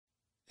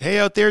Hey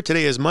out there,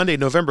 today is Monday,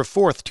 November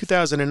 4th,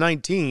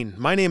 2019.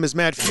 My name is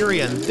Matt Fury,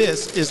 and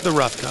this is The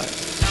Rough Cut.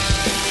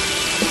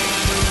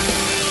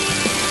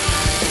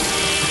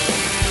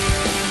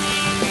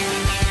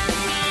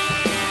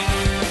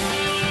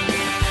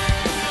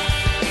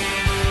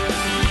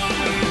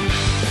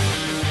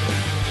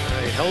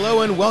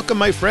 Hello and welcome,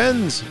 my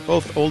friends,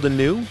 both old and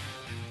new.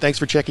 Thanks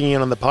for checking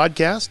in on the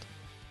podcast.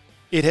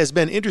 It has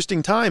been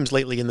interesting times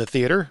lately in the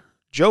theater.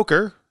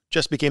 Joker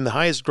just became the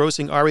highest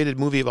grossing R-rated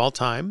movie of all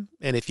time,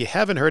 and if you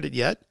haven't heard it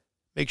yet,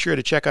 make sure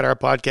to check out our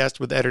podcast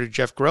with editor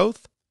Jeff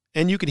Groth,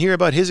 and you can hear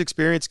about his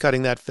experience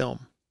cutting that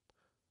film.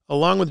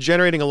 Along with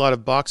generating a lot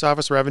of box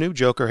office revenue,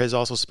 Joker has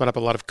also spun up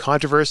a lot of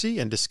controversy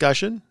and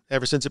discussion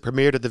ever since it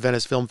premiered at the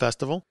Venice Film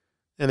Festival.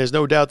 And there's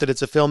no doubt that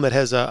it's a film that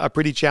has a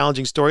pretty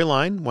challenging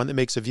storyline, one that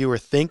makes a viewer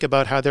think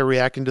about how they're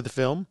reacting to the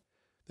film.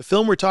 The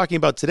film we're talking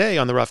about today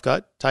on The Rough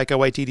Cut, Taika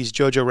Waititi's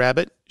JoJo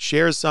Rabbit,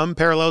 shares some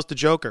parallels to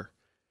Joker.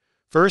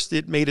 First,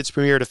 it made its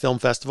premiere at a film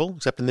festival,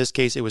 except in this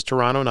case it was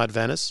Toronto, not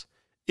Venice.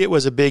 It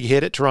was a big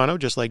hit at Toronto,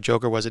 just like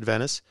Joker was at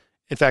Venice.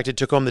 In fact, it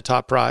took home the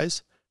top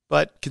prize.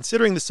 But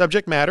considering the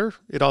subject matter,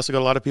 it also got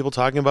a lot of people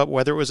talking about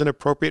whether it was an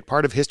appropriate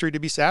part of history to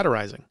be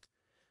satirizing.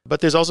 But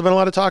there's also been a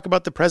lot of talk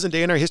about the present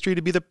day in our history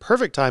to be the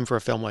perfect time for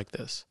a film like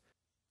this.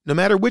 No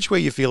matter which way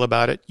you feel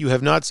about it, you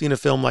have not seen a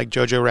film like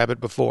JoJo Rabbit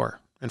before.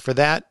 And for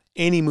that,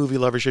 any movie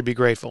lover should be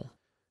grateful.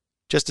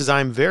 Just as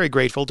I'm very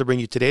grateful to bring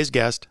you today's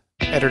guest,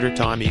 editor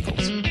Tom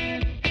Eagles.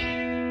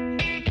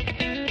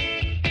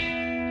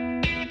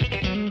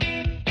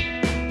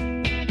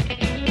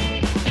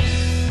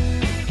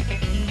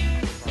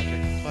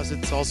 Plus,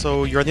 it's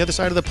also, you're on the other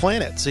side of the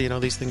planet, so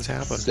these things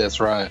happen. That's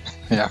right,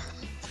 yeah.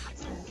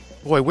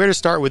 Boy, where to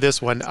start with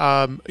this one?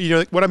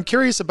 What I'm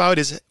curious about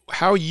is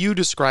how you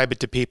describe it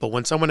to people.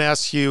 When someone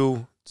asks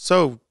you,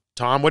 so,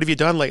 Tom, what have you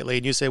done lately?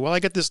 And you say, well, I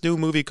got this new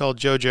movie called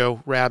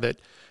JoJo Rabbit.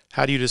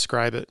 How do you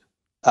describe it?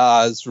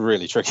 It's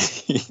really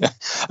tricky.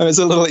 It's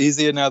a little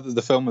easier now that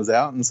the film is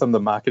out and some of the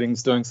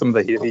marketing's doing some of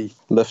the heavy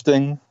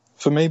lifting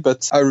for me.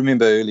 But I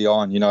remember early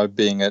on,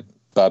 being at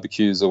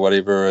barbecues or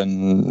whatever,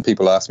 and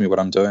people ask me what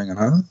I'm doing,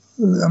 and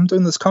I'm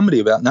doing this comedy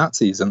about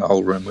Nazis, and the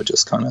whole room would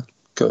just kind of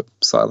go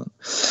silent.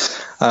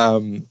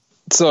 I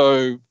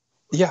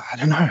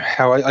don't know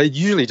how I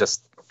usually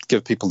just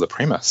give people the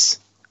premise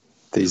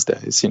these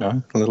days,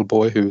 a little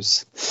boy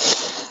who's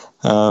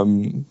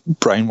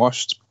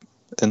brainwashed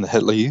in the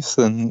Hitler Youth,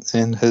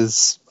 and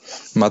his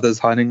mother's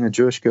hiding a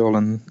Jewish girl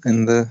in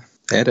the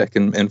attic,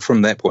 and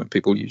from that point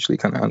people usually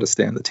kind of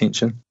understand the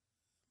tension.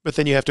 But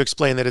then you have to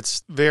explain that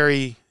it's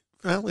very,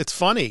 it's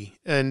funny,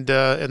 and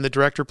the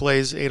director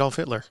plays Adolf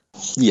Hitler.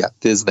 Yeah,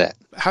 there's that.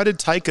 How did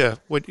Taika,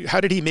 how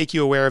did he make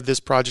you aware of this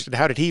project, and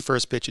how did he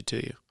first pitch it to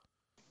you?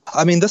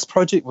 I mean, this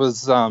project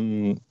was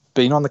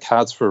been on the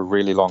cards for a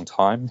really long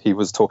time. He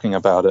was talking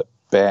about it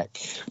back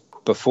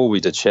before we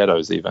did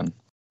Shadows even.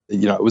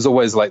 It was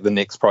always like the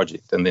next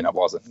project, and then it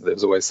wasn't. There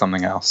was always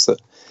something else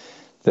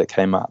that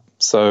came up.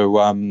 So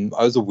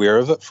I was aware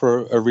of it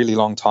for a really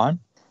long time,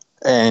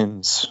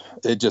 and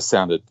it just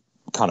sounded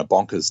kind of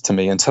bonkers to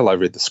me until I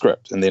read the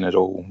script, and then it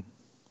all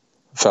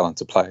fell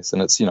into place.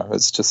 And it's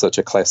just such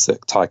a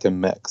classic Taika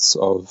mix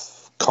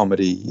of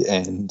comedy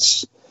and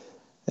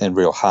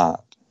real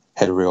heart.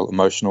 Had a real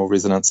emotional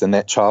resonance in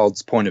that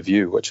child's point of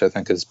view, which I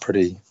think is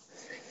pretty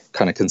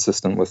kind of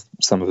consistent with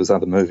some of his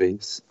other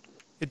movies.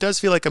 It does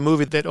feel like a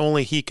movie that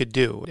only he could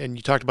do. And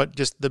you talked about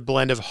just the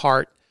blend of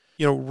heart.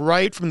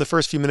 Right from the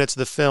first few minutes of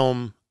the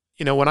film,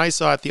 when I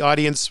saw it, the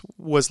audience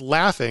was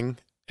laughing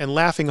and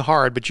laughing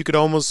hard, but you could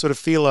almost sort of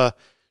feel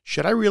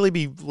should I really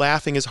be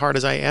laughing as hard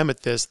as I am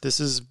at this? This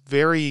is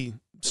very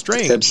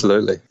strange.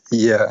 Absolutely.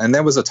 Yeah, and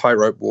that was a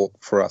tightrope walk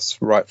for us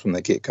right from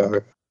the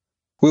get-go.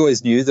 We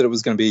always knew that it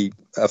was going to be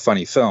a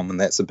funny film, and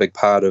that's a big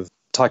part of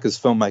Taika's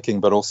filmmaking,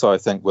 but also I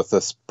think with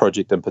this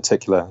project in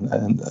particular,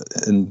 and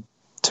in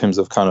terms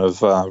of kind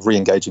of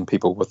re-engaging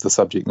people with the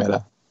subject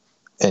matter.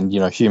 And,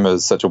 humor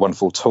is such a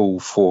wonderful tool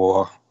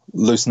for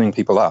loosening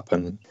people up,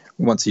 and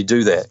once you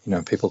do that,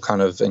 people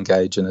kind of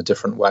engage in a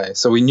different way.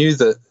 So we knew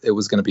that it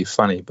was going to be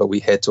funny, but we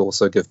had to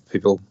also give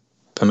people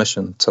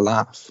permission to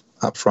laugh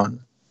up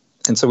front.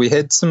 And so we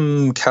had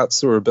some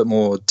cuts that were a bit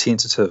more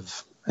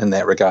tentative in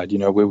that regard,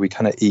 where we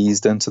kind of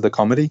eased into the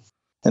comedy.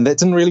 And that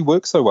didn't really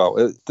work so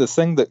well. The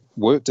thing that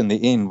worked in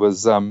the end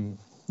was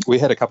we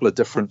had a couple of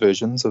different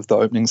versions of the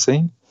opening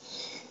scene,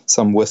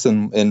 some with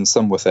and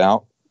some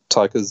without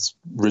Taika's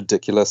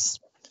ridiculous,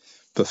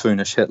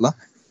 buffoonish Hitler.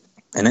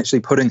 And actually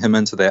putting him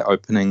into that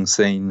opening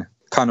scene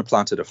kind of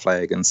planted a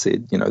flag and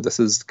said, this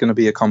is going to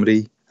be a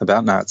comedy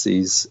about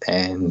Nazis,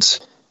 and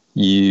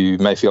you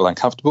may feel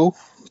uncomfortable,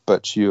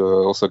 but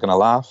you're also going to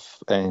laugh,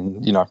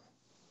 and,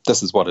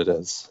 this is what it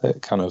is.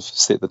 It kind of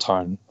set the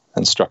tone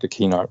and struck a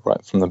keynote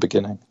right from the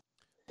beginning.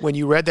 When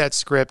you read that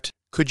script,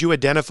 could you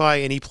identify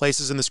any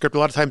places in the script? A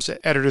lot of times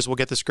editors will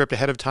get the script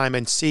ahead of time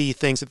and see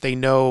things that they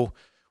know,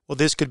 well,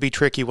 this could be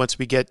tricky once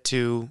we get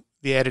to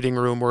the editing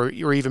room, or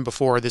even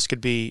before. This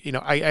could be,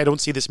 I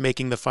don't see this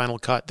making the final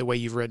cut the way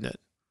you've written it.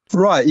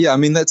 Right, yeah, I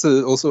mean, that's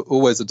also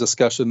always a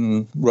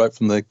discussion right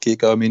from the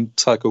get-go. I mean,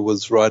 Taika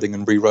was writing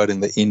and rewriting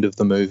the end of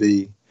the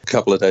movie a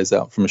couple of days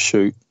out from a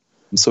shoot,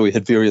 so we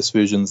had various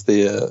versions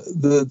there.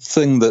 The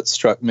thing that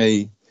struck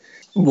me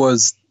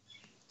was,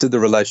 did the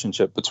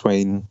relationship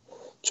between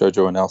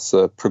JoJo and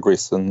Elsa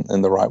progress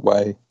in the right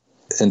way,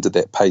 and did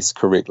that pace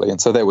correctly? And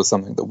so that was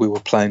something that we were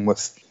playing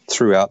with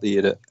throughout the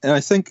edit. And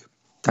I think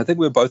we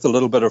were both a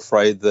little bit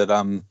afraid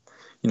that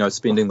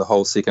spending the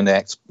whole second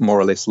act more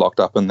or less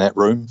locked up in that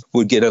room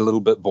would get a little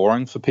bit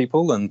boring for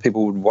people, and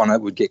people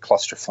would get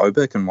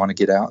claustrophobic and want to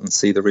get out and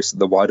see the rest of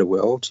the wider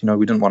world.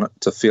 We didn't want it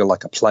to feel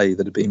like a play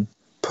that had been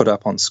put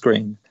up on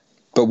screen.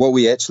 But what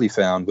we actually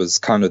found was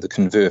kind of the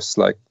converse.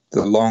 Like,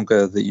 the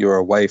longer that you're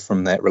away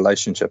from that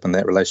relationship and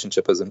that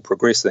relationship isn't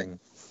progressing,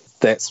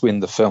 that's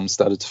when the film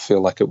started to feel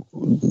like it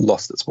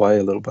lost its way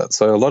a little bit.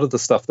 So a lot of the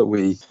stuff that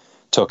we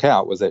took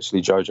out was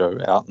actually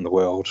JoJo out in the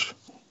world.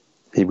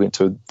 He went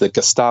to the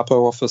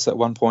Gestapo office at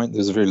one point. There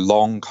was a very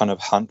long kind of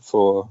hunt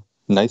for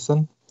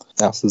Nathan,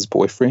 Elsa's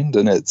boyfriend,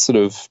 and it sort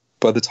of,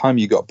 by the time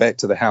you got back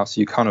to the house,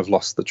 you kind of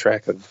lost the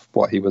track of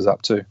what he was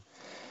up to.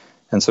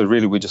 And so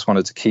really we just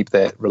wanted to keep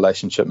that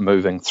relationship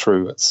moving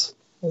through its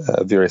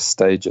various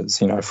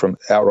stages, from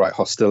outright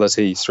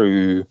hostility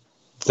through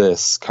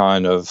this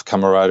kind of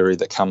camaraderie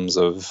that comes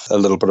of a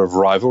little bit of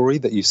rivalry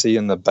that you see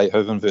in the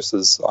Beethoven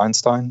versus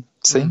Einstein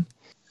scene.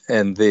 Mm-hmm.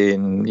 And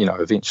then,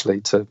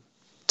 eventually to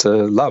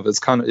love. It's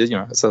kind of,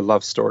 it's a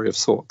love story of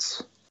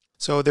sorts.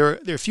 So there are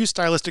a few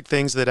stylistic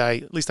things that I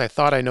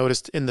thought I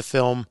noticed in the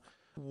film.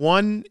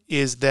 One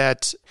is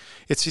that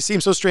it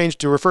seems so strange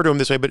to refer to him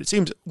this way, but it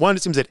seems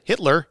that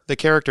Hitler, the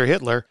character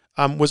Hitler,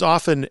 was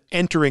often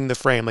entering the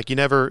frame. Like, you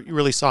never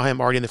really saw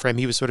him already in the frame.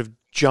 He was sort of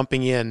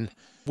jumping in.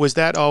 Was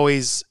that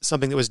always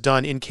something that was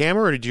done in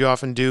camera, or did you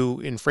often do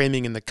in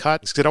framing in the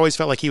cut? Because it always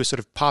felt like he was sort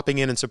of popping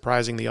in and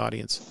surprising the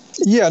audience.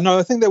 Yeah, no,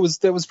 I think that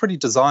was pretty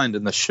designed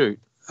in the shoot.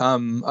 I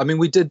mean,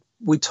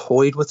 we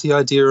toyed with the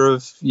idea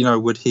of,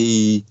 would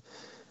he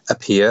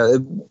appear?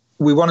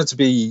 We wanted to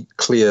be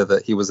clear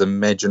that he was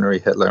imaginary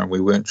Hitler and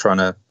we weren't trying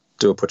to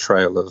do a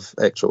portrayal of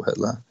actual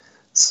Hitler.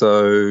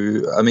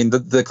 So, I mean,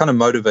 the kind of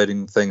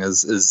motivating thing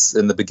is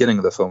in the beginning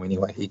of the film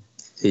anyway,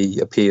 he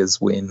appears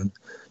when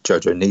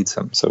JoJo needs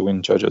him. So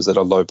when JoJo's at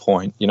a low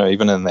point,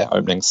 even in that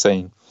opening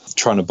scene,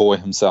 trying to buoy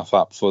himself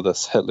up for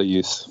this Hitler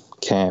Youth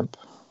camp,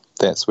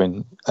 that's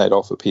when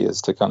Adolf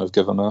appears to kind of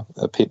give him a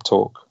pep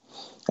talk.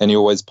 And he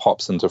always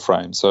pops into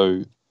frame.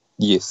 So,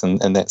 yes,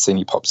 in that scene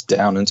he pops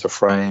down into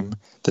frame.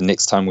 The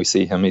next time we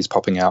see him, he's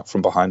popping out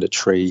from behind a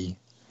tree.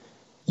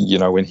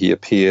 When he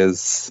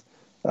appears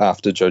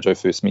after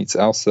JoJo first meets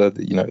Elsa,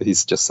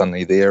 he's just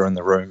suddenly there in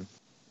the room.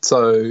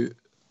 So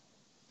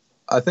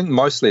I think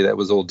mostly that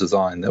was all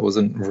design. That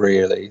wasn't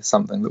really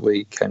something that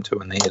we came to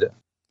in the edit.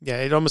 Yeah,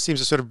 it almost seems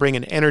to sort of bring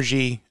an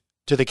energy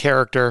to the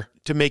character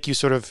to make you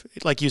sort of,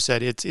 like you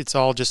said, it's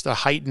all just a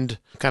heightened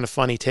kind of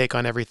funny take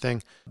on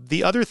everything.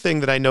 The other thing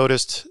that I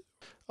noticed,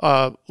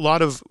 a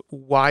lot of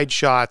wide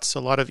shots, a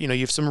lot of, you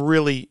have some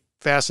really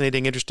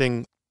fascinating,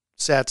 interesting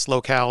sets,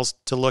 locales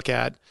to look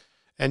at,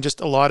 and just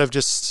a lot of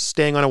just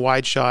staying on a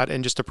wide shot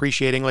and just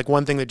appreciating. Like,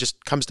 one thing that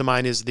just comes to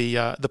mind is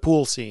the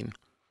pool scene.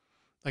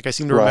 Like, I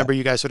seem to remember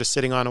you guys sort of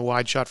sitting on a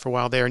wide shot for a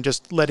while there and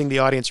just letting the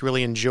audience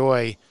really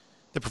enjoy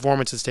the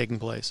performance that's taking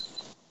place.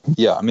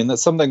 Yeah, I mean,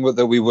 that's something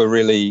that we were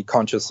really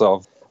conscious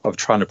of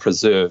trying to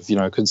preserve,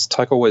 because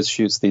Taika always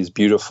shoots these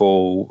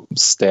beautiful,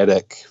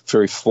 static,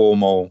 very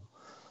formal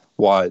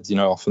wides.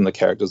 Often the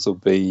characters will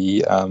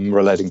be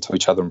relating to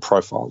each other in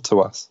profile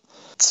to us.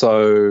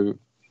 So,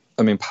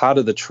 I mean, part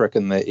of the trick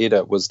in the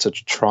edit was to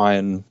try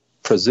and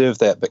preserve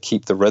that but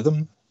keep the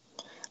rhythm,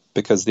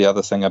 because the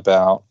other thing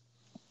about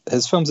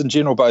his films in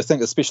general, but I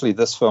think especially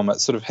this film,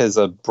 it sort of has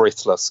a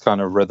breathless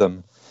kind of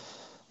rhythm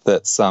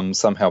that's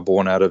somehow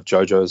born out of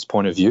JoJo's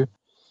point of view.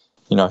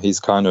 He's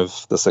kind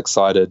of this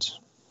excited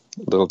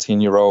little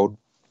 10-year-old,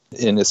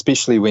 and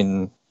especially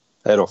when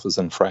Adolf is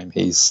in frame,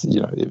 he's,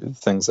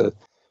 things are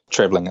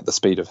traveling at the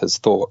speed of his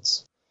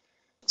thoughts.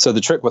 So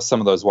the trick with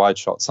some of those wide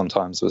shots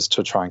sometimes was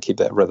to try and keep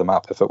that rhythm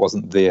up. If it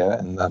wasn't there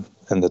in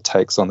the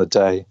takes on the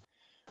day,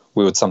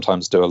 we would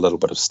sometimes do a little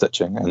bit of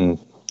stitching, and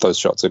those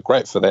shots are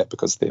great for that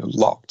because they're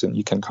locked and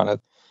you can kind of,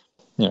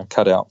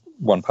 cut out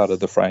one part of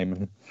the frame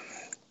and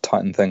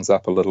tighten things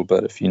up a little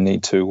bit if you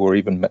need to, or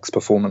even mix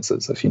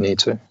performances if you need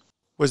to.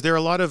 Was there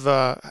a lot of,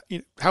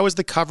 how was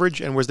the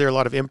coverage, and was there a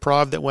lot of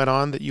improv that went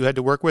on that you had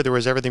to work with, or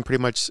was everything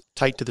pretty much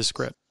tight to the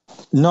script?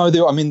 No,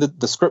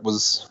 the script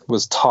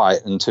was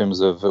tight in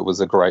terms of it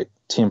was a great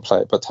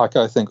template, but Taika,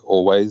 I think,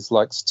 always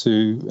likes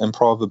to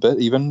improv a bit,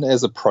 even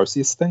as a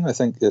process thing. I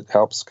think it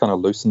helps kind of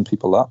loosen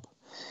people up.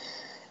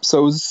 So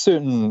it was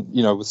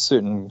with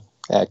certain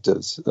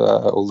actors,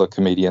 all the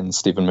comedians,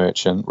 Stephen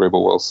Merchant,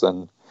 Rebel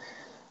Wilson,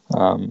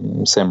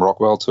 Sam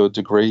Rockwell to a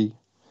degree.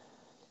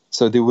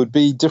 So there would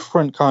be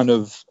different kind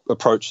of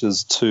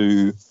approaches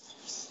to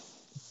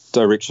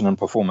direction and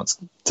performance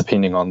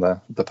depending on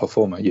the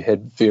performer. You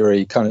had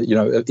very kind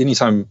of,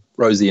 anytime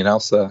Rosie and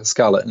Elsa,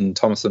 Scarlett and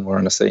Thomason were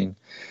in a scene,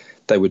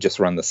 they would just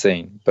run the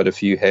scene. But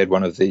if you had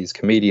one of these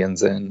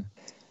comedians in,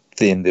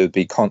 then there'd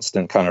be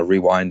constant kind of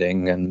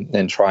rewinding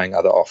and trying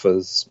other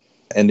offers.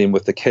 And then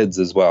with the kids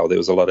as well, there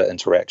was a lot of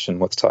interaction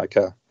with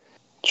Taika,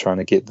 trying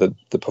to get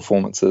the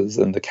performances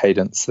and the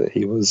cadence that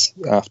he was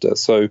after.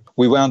 So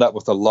we wound up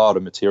with a lot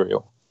of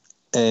material.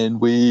 And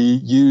we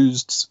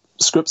used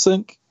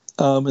ScriptSync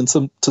and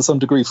to some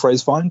degree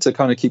PhraseFind to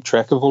kind of keep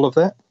track of all of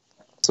that.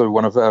 So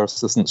one of our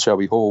assistants,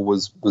 Shelby Hall,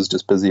 was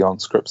just busy on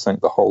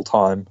ScriptSync the whole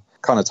time,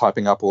 kind of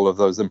typing up all of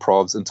those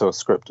improvs into a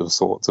script of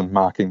sorts and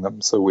marking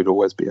them, so we'd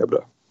always be able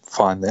to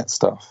find that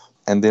stuff.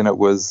 And then it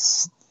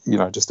was,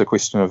 just a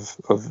question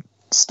of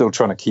still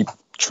trying to keep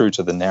true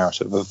to the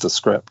narrative of the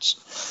script,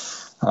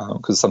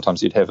 because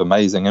sometimes you'd have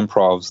amazing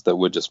improvs that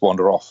would just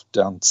wander off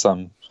down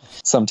some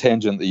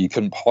tangent that you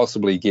couldn't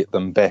possibly get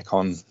them back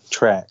on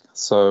track.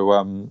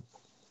 So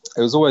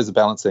it was always a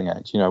balancing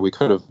act. We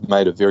could have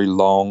made a very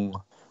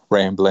long,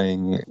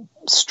 rambling,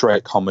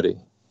 straight comedy,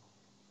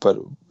 but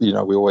we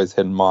always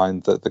had in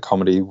mind that the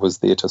comedy was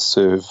there to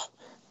serve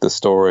the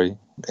story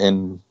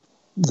and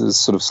to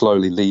sort of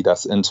slowly lead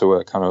us into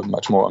a kind of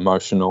much more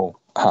emotional,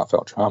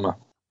 heartfelt drama.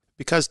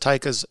 Because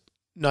Taika's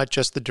not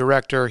just the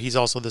director, he's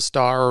also the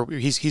star, or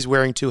he's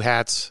wearing two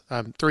hats,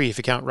 three if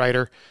you count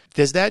writer.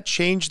 Does that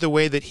change the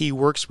way that he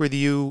works with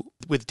you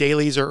with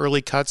dailies or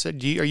early cuts? Are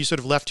you sort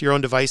of left to your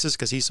own devices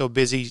because he's so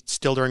busy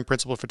still during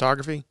principal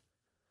photography?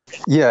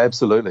 Yeah,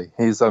 absolutely.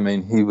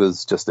 He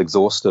was just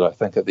exhausted, I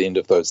think, at the end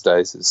of those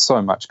days. There's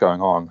so much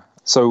going on.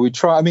 So we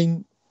try,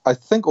 I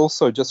think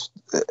also just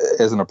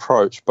as an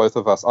approach, both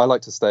of us, I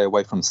like to stay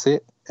away from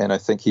set, and I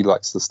think he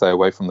likes to stay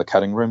away from the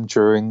cutting room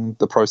during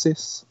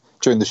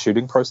the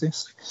shooting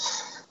process.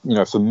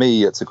 For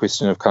me, it's a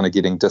question of kind of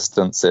getting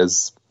distance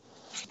as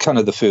kind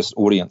of the first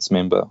audience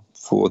member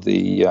for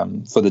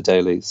the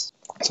dailies.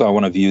 So I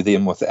want to view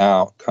them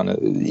without kind of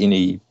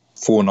any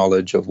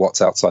foreknowledge of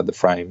what's outside the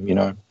frame,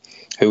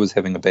 who was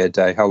having a bad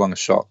day, how long a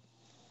shot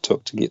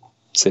took to get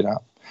set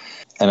up.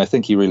 And I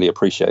think he really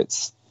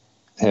appreciates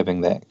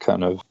having that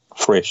kind of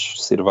fresh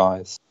set of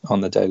eyes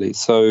on the dailies.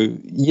 So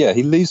yeah,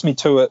 he leaves me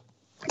to it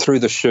through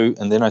the shoot,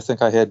 and then I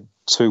think I had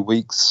 2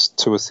 weeks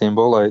to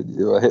assemble. I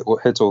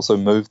had to also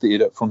move the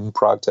edit from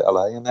Prague to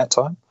LA in that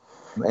time.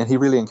 And he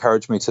really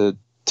encouraged me to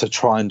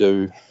try and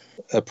do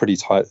a pretty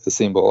tight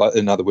assemble.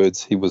 In other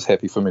words, he was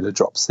happy for me to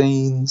drop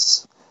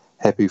scenes,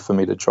 happy for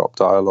me to drop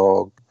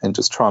dialogue, and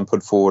just try and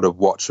put forward a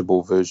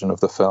watchable version of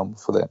the film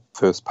for that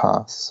first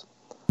pass.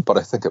 But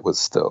I think it was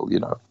still,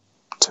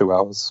 2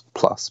 hours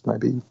plus,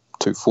 maybe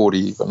 240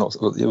 even.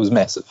 It was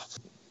massive.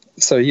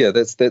 So yeah,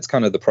 that's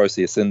kind of the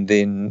process. And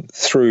then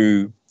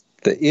through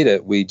the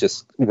edit, we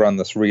just run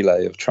this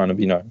relay of trying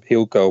to,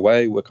 he'll go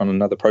away, work on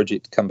another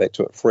project, come back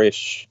to it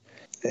fresh,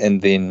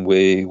 and then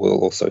we will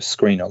also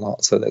screen a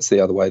lot. So that's the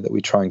other way that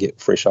we try and get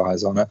fresh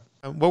eyes on it.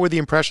 What were the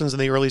impressions in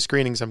the early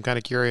screenings? I'm kind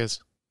of curious.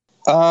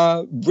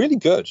 Really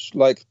good.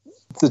 Like,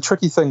 the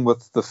tricky thing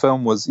with the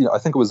film was, I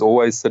think it was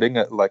always sitting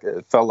at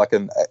it felt like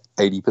an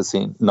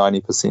 80%,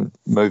 90%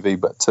 movie,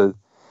 but to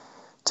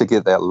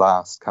get that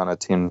last kind of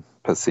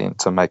 10%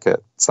 to make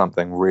it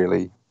something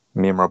really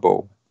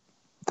memorable,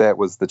 that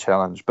was the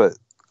challenge. But,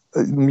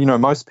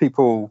 most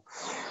people,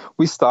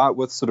 we start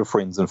with sort of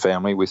friends and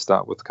family. We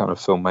start with kind of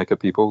filmmaker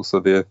people. So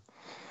they're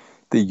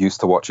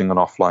used to watching an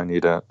offline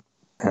edit,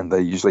 and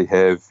they usually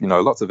have,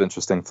 lots of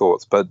interesting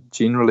thoughts. But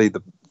generally,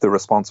 the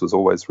response was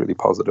always really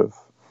positive.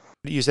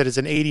 You said it's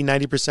an 80,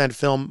 90%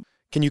 film.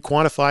 Can you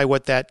quantify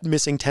what that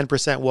missing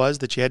 10% was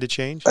that you had to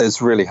change?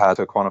 It's really hard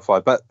to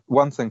quantify. But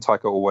one thing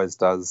Taika always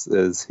does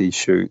is he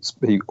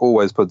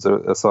always puts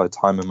aside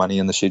time and money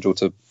in the schedule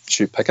to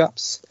shoot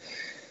pickups.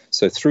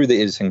 So through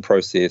the editing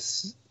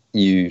process,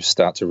 you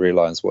start to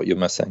realize what you're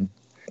missing.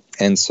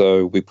 And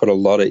so we put a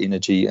lot of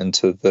energy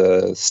into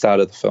the start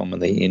of the film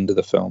and the end of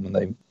the film.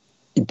 And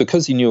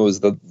because he knew it was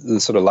the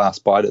sort of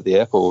last bite at the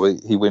apple,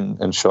 he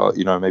went and shot,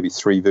 maybe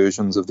 3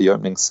 versions of the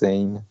opening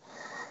scene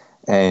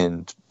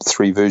and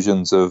 3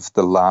 versions of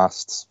the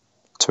last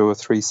 2 or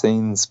 3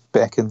 scenes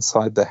back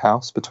inside the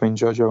house between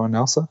JoJo and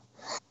Elsa.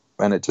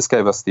 And it just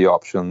gave us the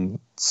options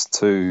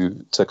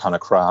to kind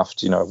of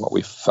craft, what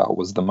we felt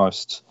was the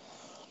most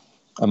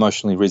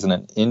emotionally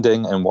resonant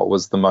ending and what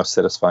was the most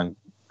satisfying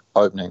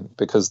opening.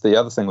 Because the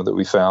other thing that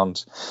we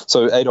found,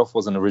 so Adolf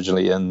wasn't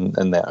originally in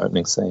that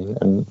opening scene,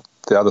 and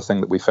the other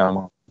thing that we found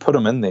when we put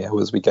him in there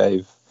was we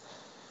gave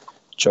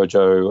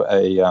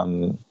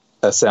JoJo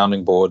a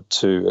sounding board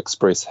to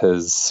express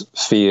his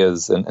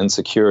fears and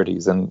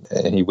insecurities, and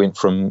he went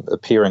from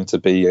appearing to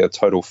be a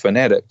total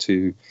fanatic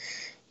to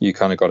you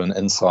kind of got an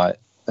insight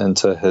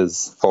into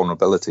his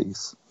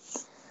vulnerabilities.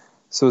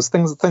 So it was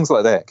things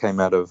like that came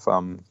out of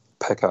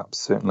pickups,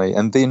 certainly.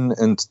 And then,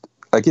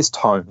 I guess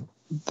tone,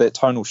 that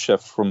tonal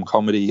shift from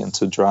comedy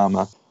into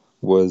drama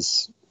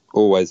was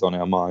always on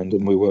our mind,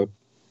 and we were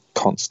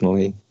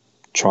constantly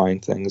trying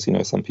things.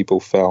 Some people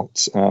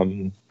felt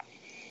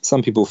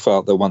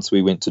that once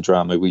we went to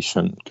drama, we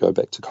shouldn't go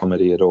back to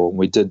comedy at all.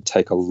 We did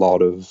take a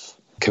lot of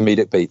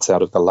comedic beats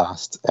out of the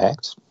last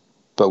act,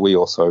 but we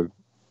also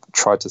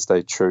tried to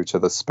stay true to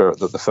the spirit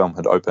that the film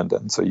had opened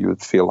in, so you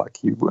would feel like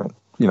you weren't,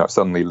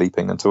 suddenly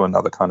leaping into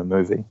another kind of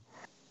movie.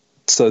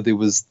 So there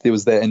was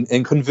that,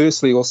 and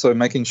conversely also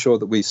making sure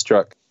that we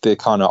struck their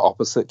kind of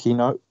opposite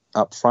keynote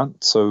up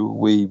front. So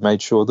we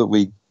made sure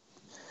that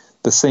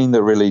the scene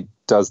that really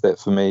does that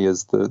for me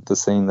is the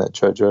scene that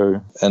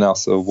JoJo and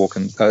Elsa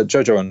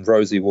JoJo and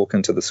Rosie walk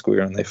into the square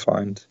and they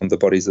find the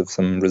bodies of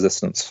some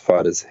resistance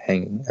fighters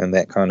hanging, and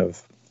that kind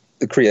of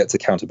it creates a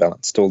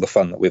counterbalance to all the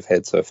fun that we've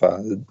had so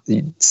far.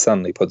 It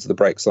suddenly puts the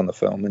brakes on the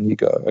film, and you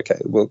go, okay,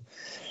 well,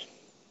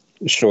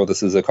 sure,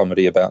 this is a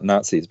comedy about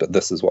Nazis, but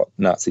this is what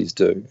Nazis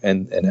do,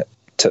 and it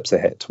tips a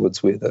hat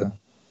towards where the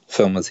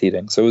film is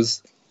heading. So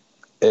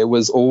it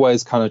was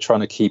always kind of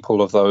trying to keep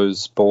all of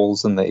those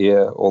balls in the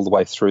air all the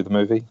way through the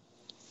movie.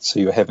 So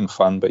you're having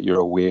fun, but you're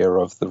aware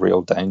of the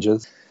real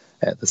dangers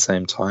at the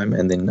same time,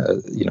 and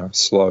then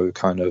slow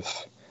kind of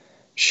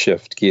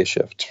gear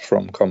shift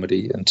from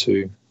comedy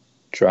into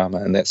drama,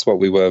 and that's what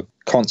we were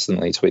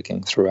constantly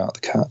tweaking throughout the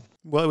cut.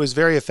 Well, it was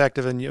very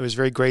effective and it was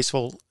very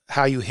graceful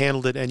how you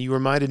handled it, and you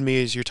reminded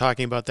me as you're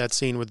talking about that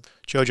scene with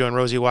JoJo and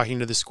Rosie walking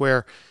to the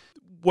square.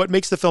 What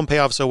makes the film pay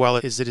off so well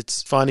is that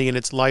it's funny and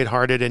it's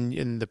lighthearted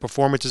and the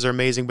performances are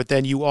amazing, but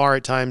then you are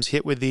at times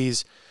hit with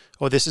these,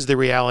 oh, this is the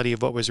reality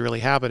of what was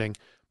really happening.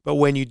 But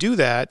when you do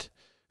that,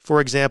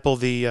 for example,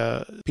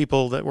 the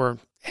people that were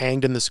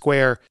hanged in the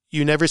square,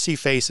 you never see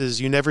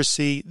faces, you never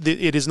see,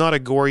 it is not a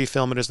gory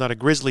film, it is not a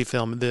grisly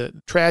film. The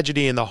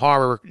tragedy and the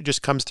horror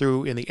just comes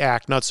through in the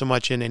act, not so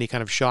much in any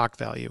kind of shock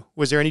value.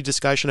 Was there any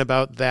discussion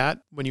about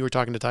that when you were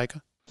talking to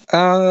Taika?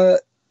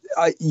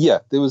 Yeah,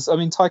 there was. I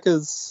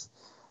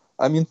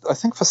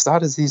think for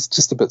starters, he's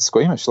just a bit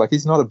squeamish. Like,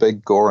 he's not a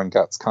big gore and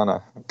guts kind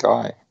of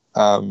guy.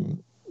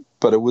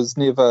 But it was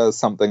never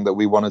something that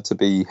we wanted to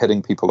be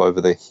hitting people over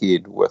the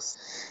head with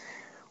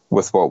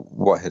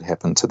what had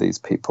happened to these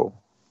people.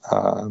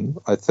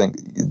 I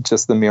think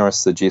just the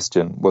merest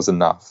suggestion was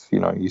enough.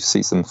 You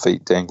see some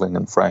feet dangling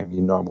in frame,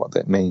 you know what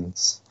that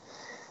means.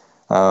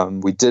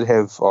 We did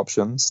have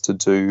options to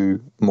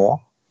do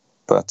more,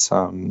 but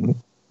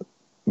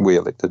we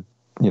elected,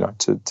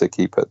 to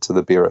keep it to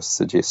the barest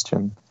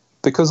suggestion.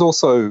 Because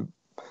the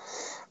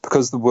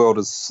world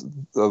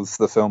of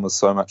the film is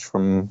so much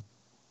from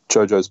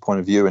JoJo's point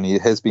of view, and he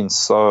has been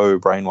so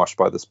brainwashed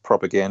by this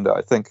propaganda.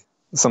 I think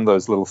some of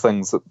those little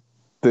things that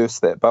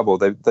burst that bubble,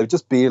 they've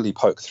just barely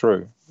poked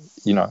through,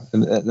 and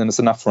it's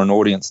enough for an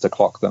audience to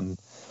clock them.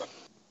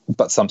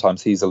 But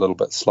sometimes he's a little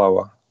bit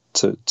slower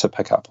to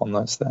pick up on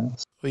those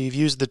things. Well, you've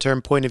used the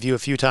term point of view a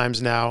few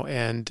times now,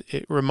 and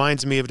it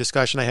reminds me of a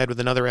discussion I had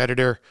with another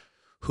editor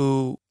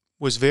who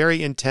was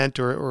very intent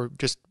or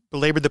just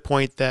belabored the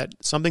point that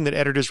something that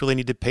editors really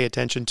need to pay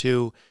attention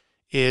to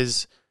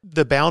is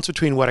the balance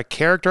between what a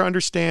character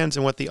understands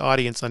and what the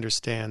audience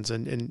understands.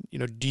 And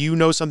do you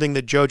know something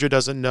that JoJo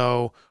doesn't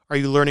know? Are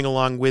you learning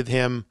along with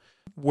him?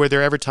 Were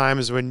there ever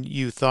times when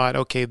you thought,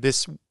 okay,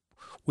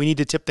 we need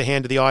to tip the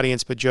hand to the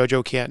audience, but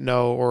JoJo can't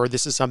know, or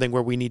this is something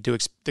where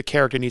the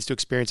character needs to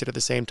experience it at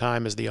the same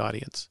time as the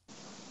audience?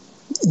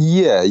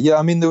 Yeah.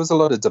 I mean, there was a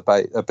lot of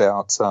debate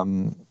about, for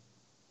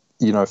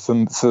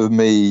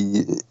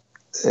me,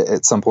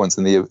 at some points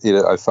in the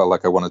edit, I felt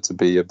like I wanted to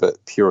be a bit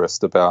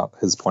purist about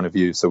his point of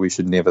view, so we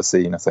should never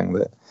see anything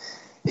that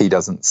he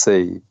doesn't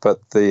see.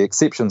 But the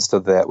exceptions to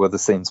that were the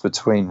scenes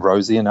between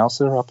Rosie and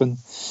Elsa up in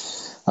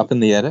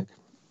the attic.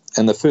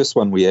 And the first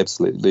one we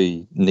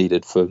absolutely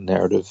needed for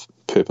narrative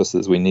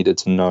purposes. We needed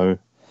to know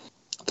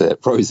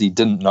that Rosie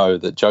didn't know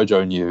that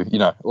JoJo knew,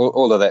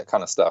 all of that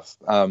kind of stuff.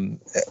 And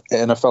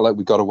I felt like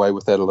we got away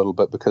with that a little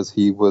bit because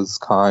he was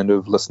kind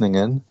of listening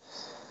in.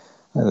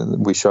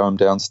 We show him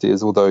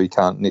downstairs, although he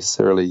can't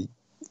necessarily,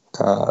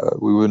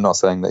 we were not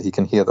saying that he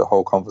can hear the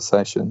whole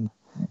conversation.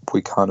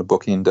 We kind of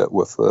bookend it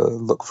with a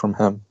look from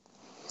him.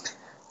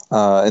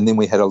 And then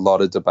we had a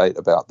lot of debate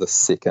about the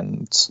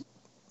second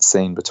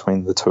scene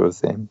between the two of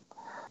them.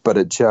 But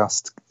it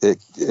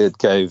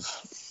gave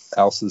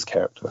Elsa's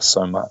character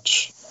so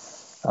much.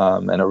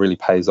 And it really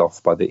pays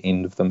off by the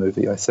end of the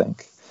movie, I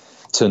think.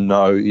 To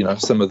know,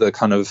 some of the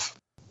kind of,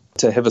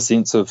 to have a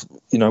sense of,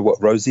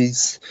 what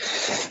Rosie's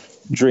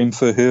dream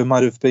for her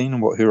might have been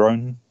and what her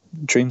own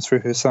dreams for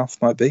herself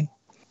might be.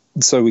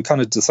 So we kind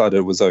of decided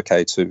it was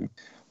okay to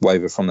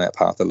waver from that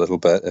path a little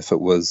bit if it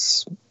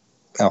was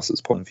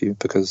Elsa's point of view,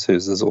 because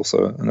hers is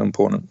also an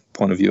important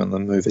point of view in the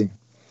movie.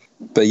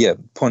 But yeah,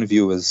 point of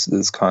view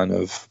is kind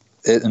of,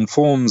 it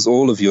informs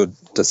all of your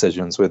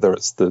decisions, whether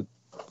it's the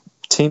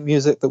temp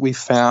music that we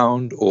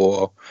found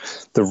or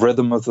the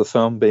rhythm of the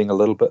film being a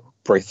little bit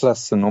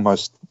breathless and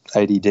almost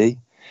ADD.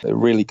 It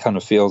really kind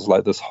of feels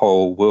like this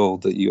whole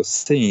world that you're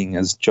seeing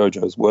is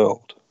JoJo's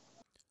world.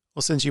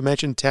 Well, since you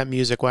mentioned temp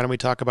music, why don't we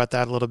talk about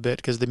that a little bit?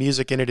 Because the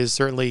music in it is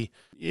certainly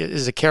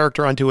a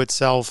character unto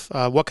itself.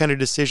 What kind of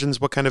decisions,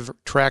 what kind of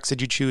tracks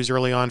did you choose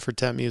early on for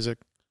temp music?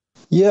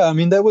 Yeah, I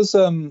mean, that was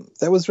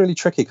really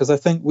tricky because I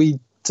think we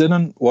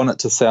didn't want it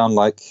to sound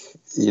like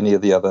any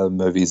of the other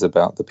movies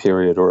about the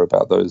period or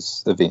about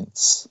those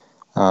events.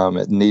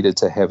 It needed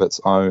to have its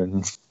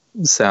own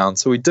sound.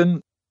 So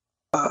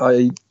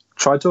I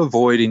tried to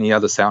avoid any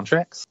other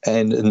soundtracks.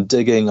 And in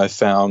digging, I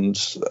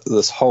found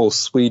this whole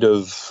suite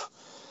of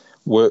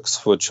works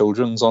for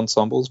children's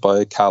ensembles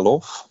by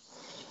Karloff.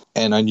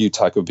 And I knew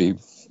Taika would be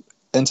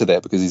into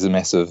that because he's a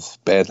massive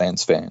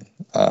Badlands fan.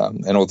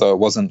 And although it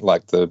wasn't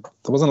like the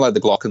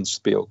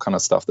glockenspiel kind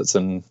of stuff that's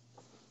in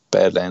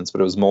Badlands,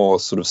 but it was more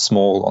sort of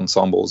small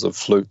ensembles of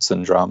flutes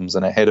and drums,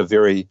 and it had a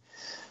very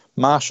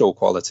martial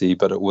quality,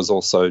 but it was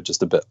also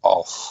just a bit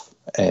off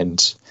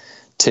and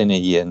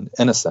tinny and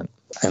innocent.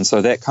 And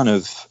so that kind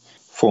of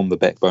formed the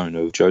backbone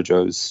of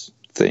JoJo's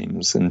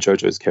themes and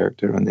JoJo's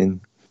character. And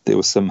then there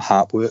were some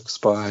harp works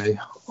by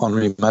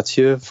Henri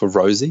Mathieu for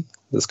Rosie,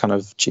 this kind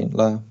of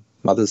gentler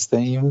mother's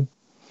theme.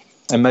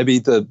 And maybe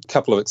the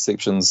couple of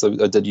exceptions,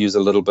 I did use a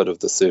little bit of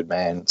the Third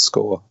Man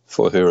score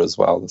for her as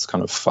well, this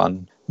kind of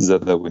fun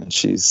zither when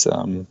she's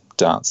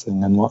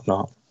dancing and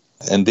whatnot.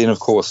 And then, of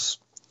course,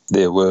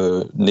 there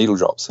were needle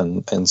drops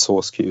and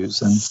source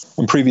cues. And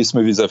in previous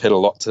movies, I've had a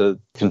lot to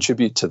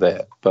contribute to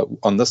that. But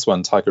on this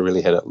one, Taika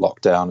really had it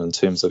locked down in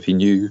terms of he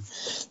knew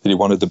that he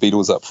wanted the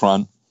Beatles up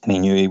front, and he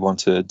knew he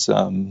wanted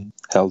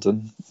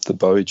Helden, the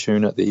Bowie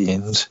tune at the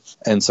end.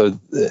 And so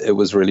it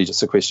was really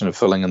just a question of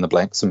filling in the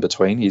blanks in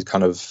between.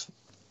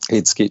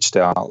 He'd sketched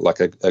out like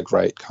a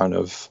great kind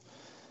of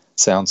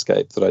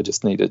soundscape that I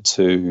just needed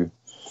to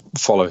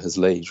follow his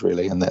lead,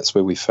 really. And that's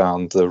where we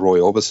found the Roy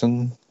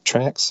Orbison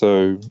track.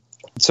 So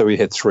we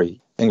had 3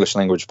 English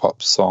language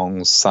pop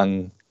songs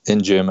sung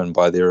in German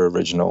by their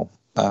original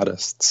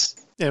artists.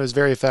 Yeah, it was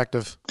very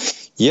effective.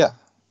 Yeah.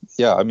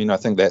 I mean, I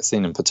think that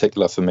scene in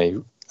particular for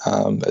me,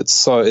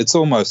 it's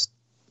almost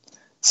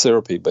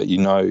syrupy, but you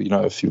know,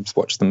 if you've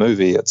watched the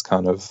movie, it's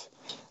kind of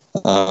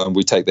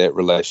we take that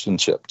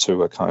relationship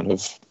to a kind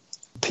of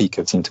peak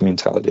of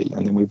sentimentality,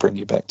 and then we bring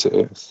you back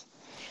to earth.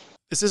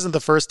 This isn't the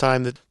first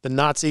time that the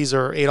Nazis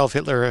or Adolf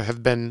Hitler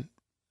have been,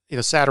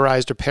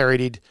 satirized or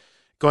parodied,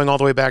 going all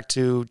the way back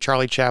to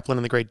Charlie Chaplin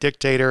and The Great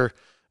Dictator,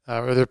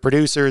 or the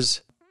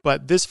producers.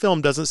 But this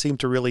film doesn't seem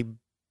to really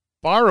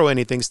borrow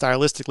anything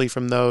stylistically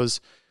from those.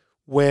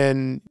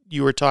 When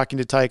you were talking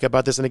to Taika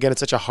about this, and again, it's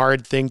such a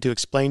hard thing to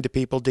explain to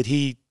people, did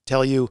he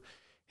tell you,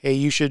 hey,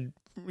 you should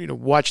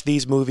watch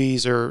these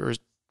movies or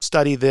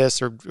study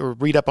this or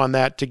read up on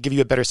that to give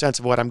you a better sense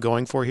of what I'm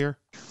going for here?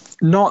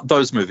 Not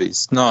those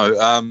movies, no.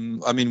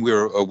 I mean,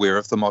 we're aware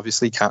of them,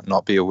 obviously. Can't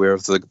not be aware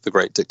of the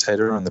Great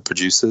Dictator and the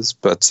producers.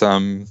 But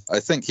I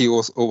think he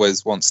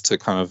always wants to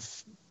kind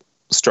of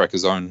strike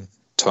his own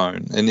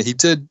tone. And he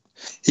did.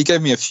 He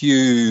gave me a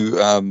few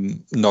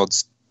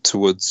nods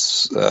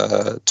towards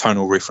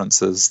tonal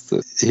references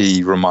that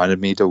he reminded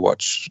me to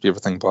watch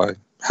everything by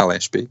Hal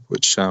Ashby,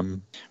 which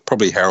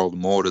probably Harold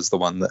and Maude is the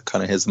one that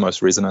kind of has the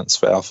most resonance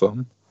for our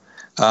film.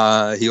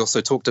 He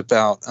also talked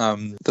about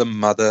the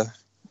mother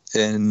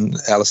in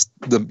Alice,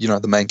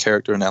 the main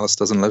character in Alice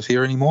Doesn't Live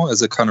Here Anymore,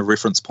 as a kind of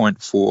reference point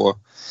for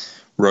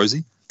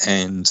Rosie.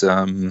 And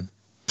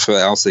for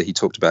Elsa, he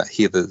talked about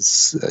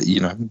Heather's,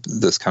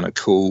 this kind of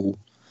cool,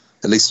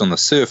 at least on the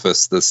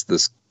surface,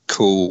 this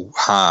cool,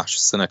 harsh,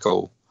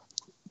 cynical,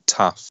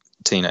 tough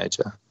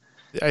teenager.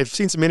 I've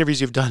seen some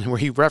interviews you've done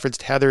where you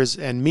referenced Heathers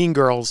and Mean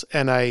Girls,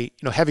 and I,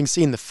 having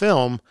seen the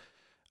film,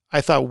 I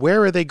thought,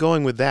 where are they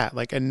going with that?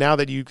 Like, and now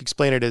that you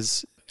explain it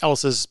as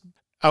Elsa's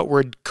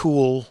outward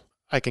cool,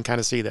 I can kind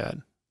of see that.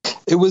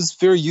 It was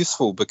very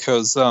useful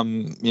because,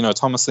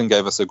 Thomason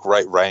gave us a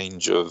great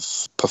range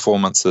of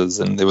performances,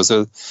 and there was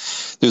a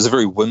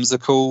very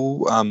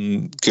whimsical,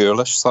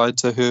 girlish side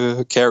to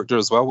her character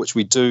as well, which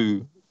we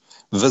do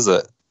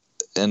visit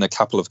in a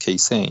couple of key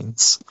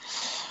scenes.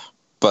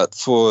 But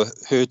for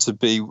her to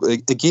be,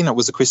 again, it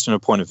was a question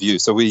of point of view.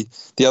 So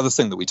the other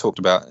thing that we talked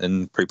about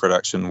in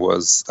pre-production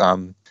was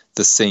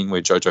the scene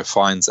where JoJo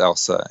finds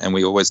Elsa, and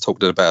we always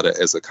talked about it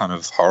as a kind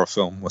of horror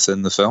film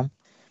within the film.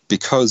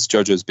 Because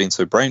JoJo's been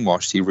so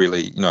brainwashed, he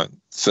really,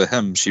 for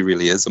him, she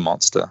really is a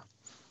monster.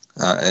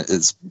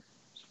 It's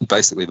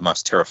basically the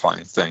most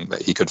terrifying thing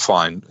that he could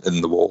find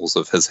in the walls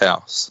of his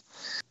house.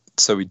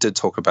 So we did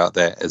talk about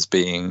that as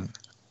being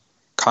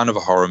kind of a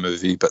horror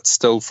movie, but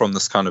still from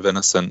this kind of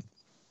innocent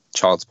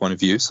child's point of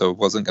view. So it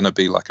wasn't going to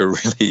be like a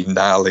really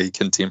gnarly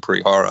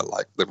contemporary horror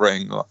like The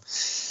Ring or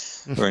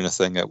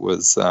anything. It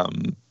was,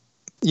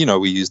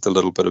 we used a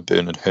little bit of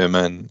Bernard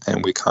Herrmann,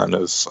 and we kind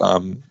of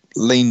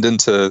leaned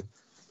into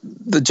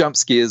the jump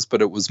scares,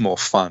 but it was more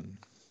fun.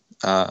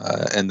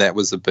 And that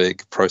was a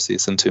big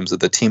process in terms of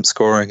the temp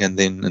scoring, and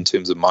then in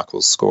terms of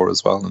Michael's score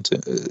as well, into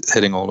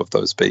hitting all of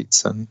those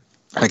beats. And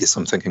I guess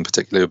I'm thinking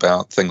particularly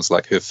about things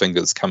like her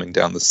fingers coming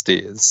down the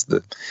stairs,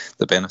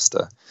 the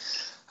banister,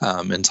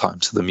 in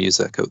time to the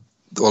music.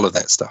 All of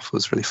that stuff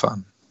was really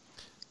fun.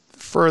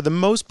 For the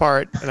most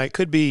part, and I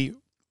could be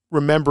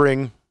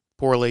remembering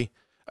poorly,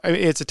 I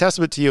mean, it's a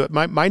testament to you.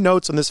 My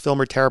notes on this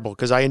film are terrible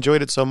because I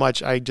enjoyed it so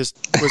much. I just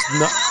was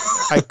not...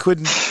 I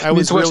couldn't. I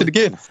was watch it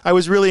again. I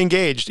was really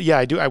engaged. Yeah,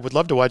 I do. I would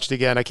love to watch it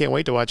again. I can't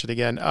wait to watch it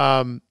again.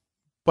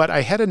 But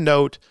I had a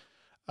note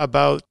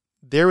about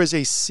there is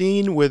a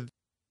scene with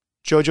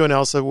JoJo and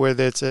Elsa where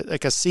it's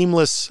like a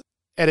seamless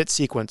edit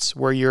sequence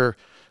where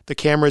the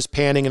camera's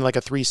panning in like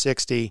a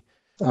 360.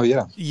 Oh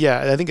yeah.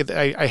 Yeah, I think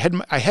I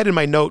had in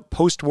my note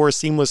post-war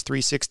seamless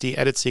 360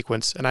 edit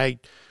sequence, and I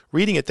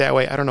reading it that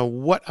way, I don't know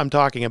what I'm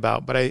talking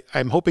about, but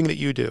I'm hoping that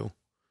you do.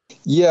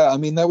 Yeah, I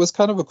mean, that was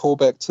kind of a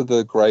callback to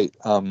the great,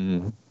 I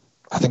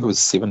think it was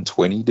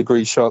 720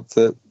 degree shot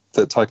that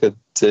Taika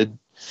did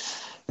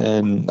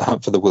in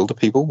Hunt for the Wilder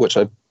People, which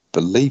I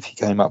believe he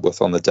came up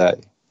with on the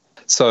day.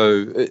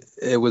 So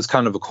it was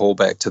kind of a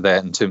callback to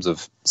that in terms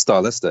of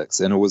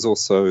stylistics. And it was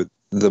also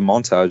the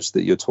montage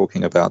that you're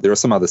talking about. There are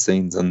some other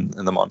scenes in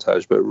the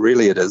montage, but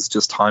really it is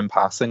just time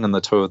passing and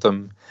the two of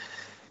them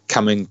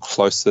coming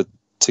closer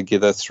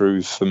together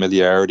through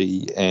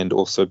familiarity, and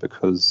also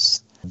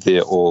because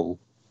they're all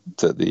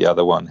that the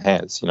other one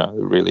has. You know,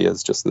 it really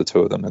is just the two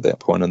of them at that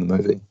point in the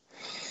movie.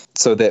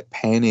 So that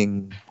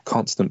panning,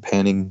 constant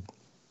panning,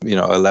 you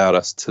know, allowed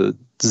us to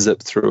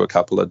zip through a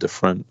couple of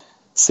different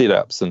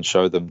setups and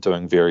show them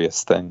doing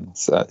various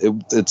things.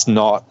 It's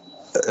not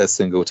a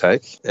single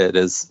take. It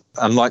is,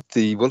 unlike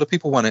the Wilder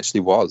People one, actually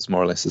was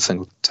more or less a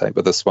single take,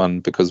 but this one,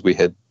 because we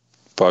had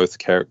both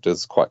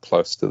characters quite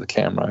close to the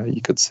camera,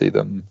 you could see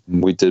them.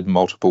 We did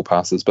multiple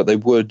passes, but they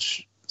would,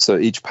 so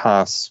each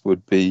pass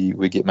would be,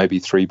 we get maybe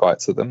 3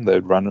 bites of them.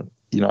 They'd run,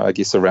 you know, I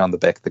guess around the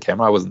back of the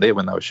camera. I wasn't there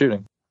when they were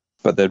shooting,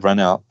 but they'd run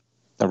out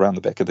around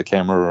the back of the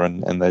camera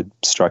and they'd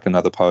strike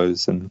another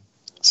pose. And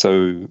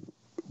so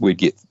we'd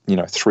get, you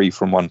know, 3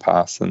 from one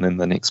pass, and then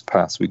the next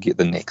pass we'd get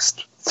the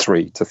next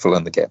 3 to fill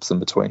in the gaps in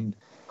between.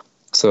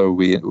 So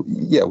we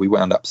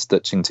wound up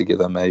stitching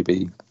together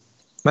maybe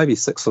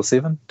 6 or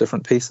 7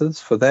 different pieces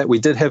for that. We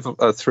did have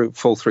a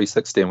full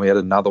 360, and we had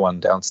another one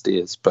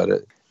downstairs, but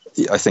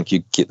I think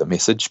you get the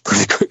message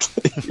pretty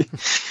quickly.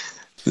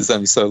 There's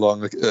only so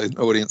long an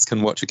audience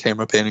can watch a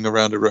camera panning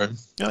around a room.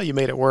 Oh, you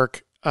made it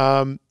work.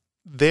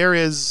 There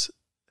is,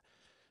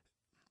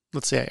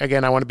 let's say,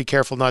 again, I want to be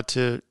careful not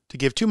to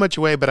give too much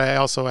away, but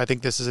I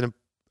think this is an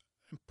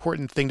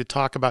important thing to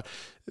talk about.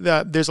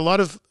 There's a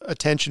lot of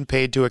attention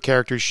paid to a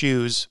character's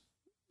shoes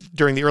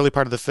during the early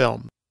part of the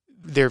film.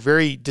 They're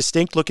very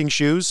distinct looking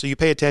shoes, so you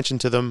pay attention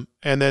to them,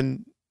 and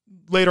then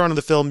later on in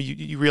the film,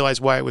 you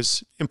realize why it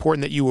was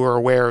important that you were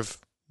aware of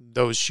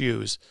those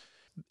shoes.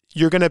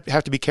 You're going to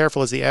have to be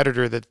careful as the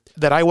editor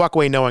that I walk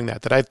away knowing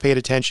that I've paid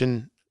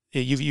attention.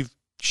 You've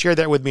shared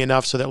that with me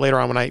enough so that later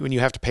on when you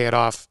have to pay it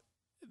off,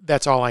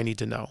 that's all I need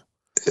to know.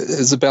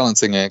 It's a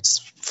balancing act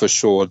for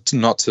sure,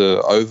 not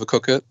to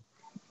overcook it,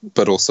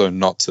 but also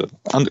not to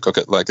undercook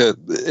it. Like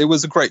it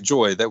was a great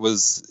joy. That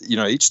was, you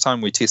know, each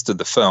time we tested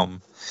the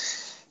film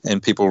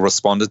and people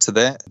responded to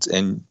that,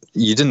 and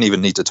you didn't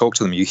even need to talk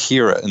to them. You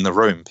hear it in the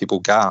room.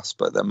 People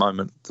gasp at that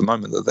moment, the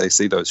moment that they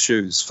see those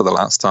shoes for the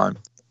last time.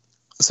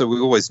 So we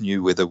always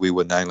knew whether we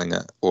were nailing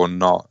it or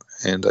not.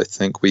 And I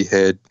think we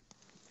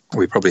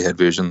probably had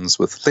versions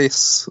with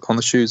less on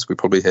the shoes. We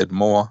probably had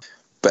more.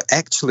 But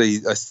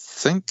actually, I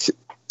think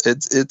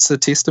it's a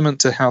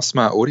testament to how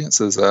smart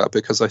audiences are,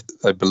 because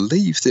I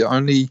believe they're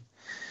only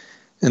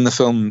in the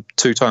film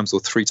 2 times or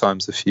 3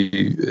 times if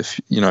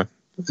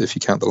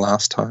you count the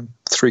last time.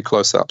 3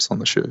 close-ups on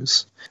the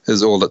shoes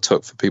is all it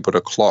took for people to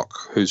clock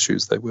whose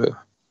shoes they were.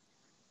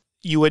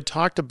 You had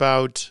talked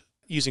about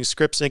using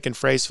ScriptSync and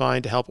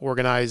PhraseFind to help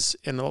organize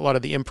in a lot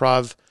of the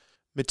improv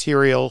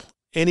material.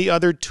 Any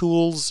other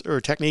tools or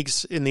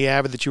techniques in the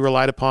Avid that you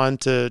relied upon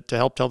to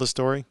help tell the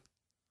story?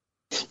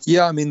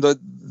 Yeah, I mean,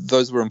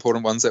 those were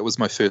important ones. That was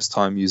my first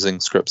time using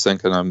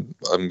ScriptSync, and I'm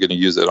going to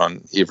use it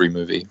on every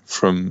movie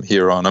from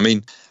here on. I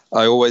mean,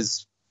 I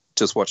always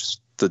just watch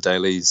the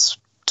dailies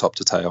top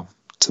to tail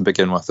to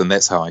begin with, and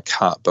that's how I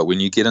cut. But when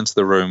you get into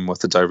the room with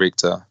the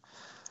director,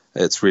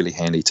 it's really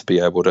handy to be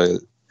able to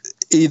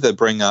either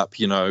bring up,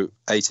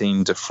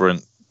 18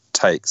 different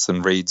takes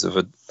and reads of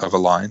a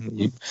line.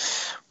 You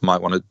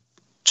might want to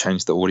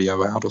change the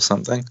audio out or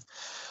something.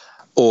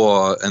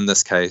 Or in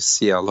this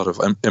case, a lot of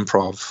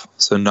improv.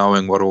 So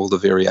knowing what all the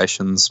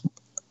variations,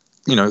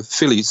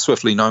 fairly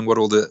swiftly knowing what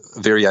all the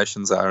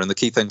variations are. And the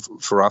key thing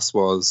for us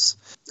was,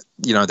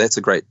 that's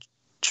a great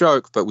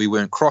joke, but we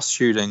weren't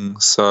cross-shooting.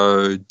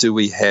 So do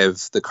we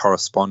have the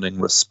corresponding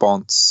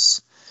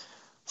response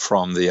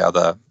from the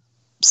other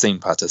scene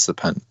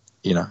participant?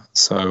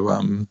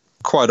 So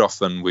quite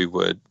often we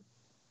would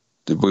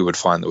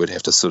find that we'd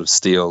have to sort of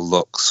steal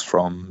looks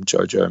from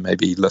JoJo,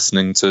 maybe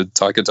listening to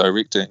Taika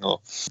directing, or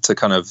to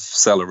kind of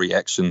sell a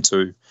reaction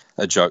to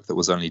a joke that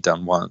was only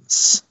done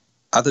once.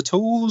 Other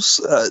tools,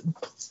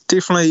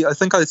 definitely, I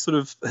think I sort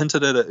of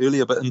hinted at it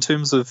earlier, but in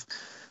terms of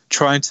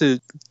trying to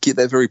get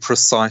that very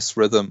precise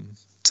rhythm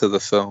to the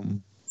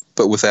film,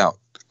 but without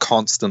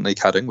constantly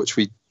cutting, which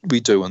we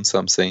do in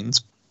some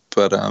scenes,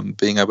 but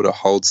being able to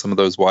hold some of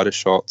those wider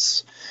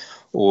shots,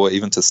 or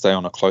even to stay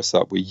on a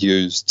close-up, we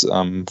used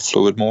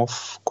fluid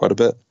morph quite a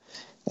bit,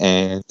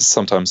 and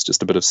sometimes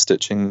just a bit of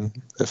stitching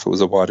if it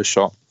was a wider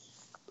shot,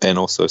 and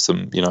also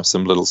some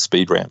little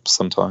speed ramps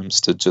sometimes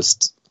to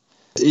just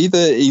either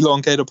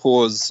elongate a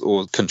pause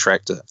or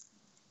contract it.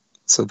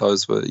 So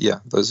those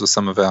were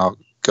some of our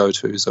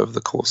go-tos over the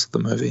course of the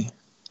movie.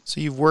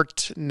 So you've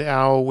worked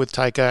now with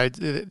Taika.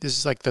 This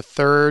is like the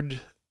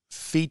third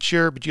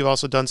feature, but you've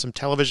also done some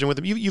television with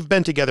him. You've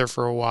been together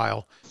for a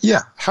while.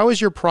 Yeah. How has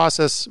your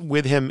process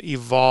with him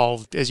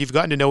evolved as you've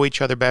gotten to know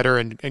each other better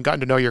and gotten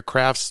to know your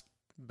crafts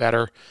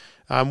better?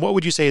 What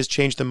would you say has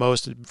changed the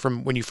most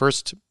from when you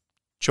first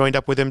joined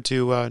up with him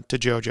to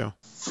JoJo?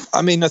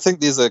 I mean, I think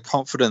there's a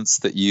confidence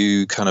that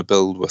you kind of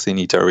build with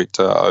any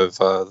director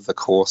over the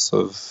course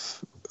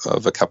of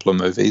a couple of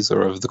movies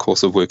or over the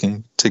course of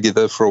working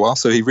together for a while.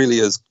 So he really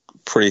is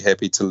pretty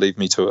happy to leave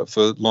me to it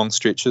for long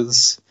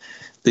stretches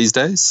these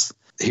days.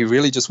 He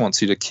really just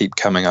wants you to keep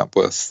coming up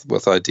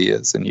with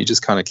ideas, and you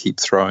just kind of keep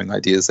throwing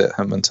ideas at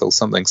him until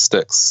something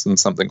sticks and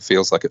something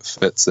feels like it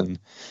fits in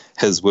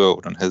his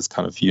world and his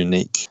kind of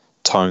unique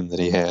tone that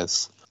he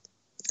has.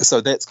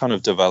 So that's kind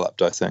of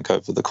developed, I think,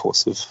 over the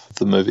course of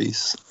the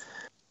movies.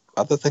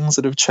 Other things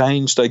that have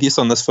changed, I guess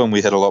on this film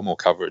we had a lot more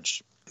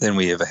coverage than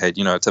we ever had.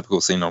 You know, a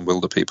typical scene on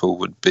Wilder People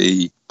would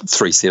be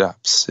 3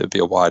 setups. It'd be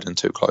a wide and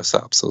 2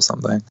 close-ups or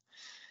something.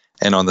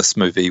 And on this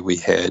movie we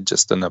had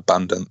just an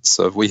abundance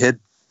of, we had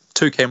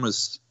 2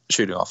 cameras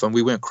shooting off, and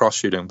we weren't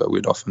cross-shooting, but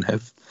we'd often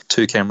have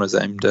 2 cameras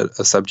aimed at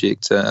a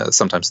subject,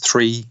 sometimes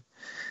 3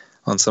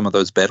 on some of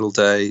those battle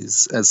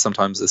days, as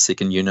sometimes a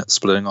second unit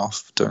splitting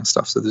off doing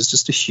stuff. So there's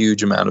just a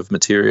huge amount of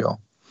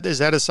material. Is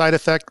that a side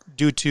effect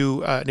due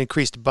to an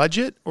increased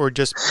budget or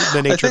just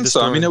the nature of the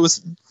story? I think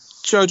so. I mean,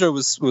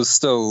 JoJo was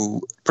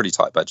still pretty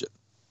tight budget,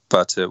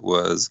 but it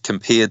was,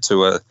 compared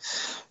to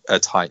a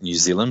tight New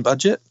Zealand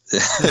budget,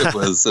 it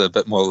was a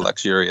bit more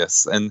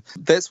luxurious. And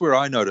that's where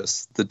I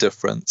noticed the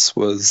difference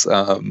was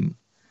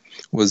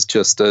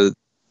just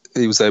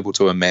he was able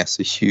to amass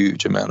a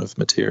huge amount of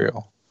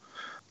material.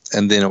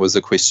 And then it was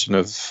a question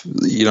of,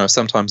 you know,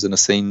 sometimes in a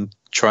scene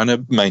trying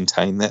to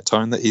maintain that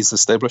tone that he's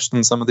established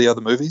in some of the other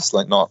movies,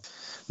 like not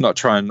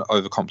try and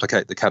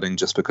overcomplicate the cutting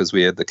just because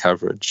we had the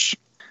coverage,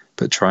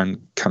 but try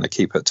and kind of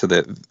keep it to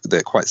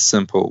that quite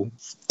simple,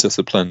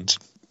 disciplined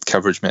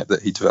coverage map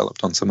that he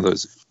developed on some of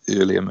those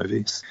earlier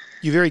movies.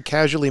 You very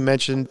casually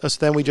mentioned, so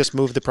then we just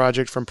moved the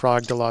project from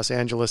Prague to Los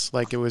Angeles,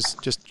 like it was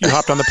just, you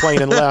hopped on the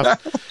plane and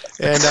left.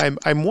 And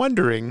I'm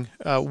wondering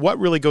what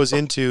really goes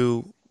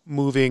into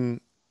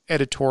moving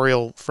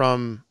editorial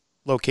from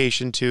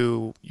location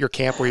to your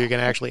camp where you're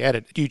going to actually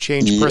edit. Do you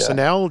change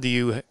personnel? Do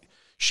you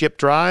ship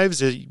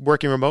drives? Are you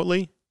working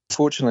remotely?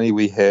 Fortunately,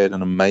 we had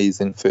an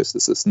amazing first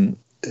assistant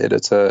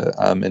editor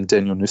in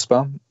Daniel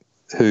Nussbaum,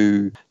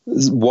 who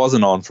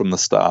wasn't on from the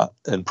start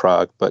in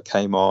Prague, but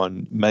came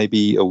on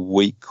maybe a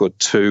week or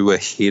 2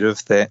 ahead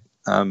of that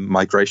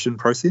migration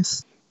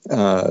process.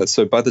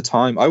 So by the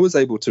time I was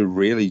able to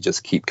really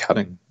just keep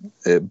cutting,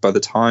 by the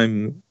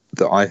time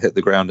that I hit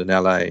the ground in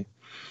LA,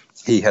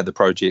 he had the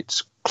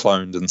project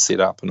cloned and set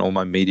up, and all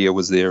my media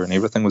was there and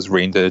everything was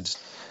rendered,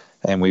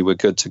 and we were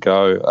good to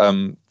go.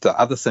 The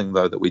other thing,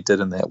 though, that we did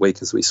in that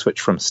week is we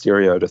switched from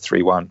stereo to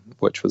 3:1,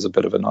 which was a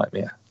bit of a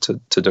nightmare to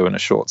do in a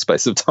short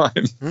space of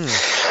time.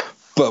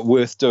 But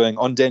worth doing,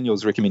 on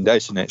Daniel's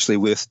recommendation, actually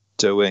worth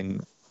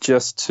doing,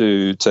 just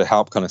to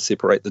help kind of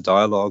separate the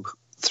dialogue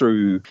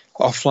through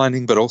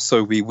offlining. But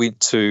also we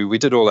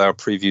did all our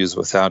previews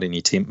without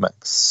any temp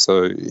mix,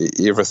 so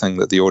everything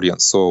that the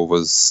audience saw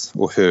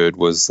or heard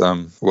was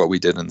what we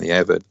did in the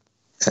Avid,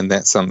 and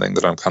that's something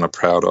that I'm kind of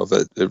proud of.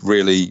 It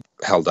really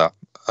held up,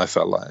 I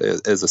felt like,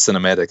 as a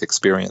cinematic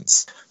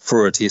experience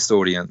for a test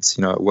audience.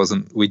 You know,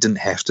 we didn't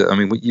have to, I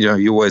mean,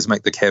 you always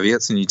make the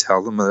caveats and you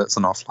tell them that it's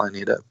an offline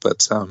edit,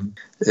 but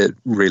it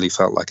really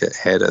felt like it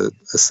had a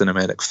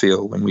cinematic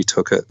feel when we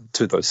took it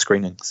to those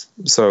screenings.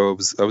 So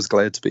I was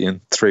glad to be in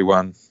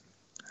 3:1,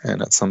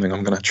 and it's something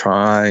I'm going to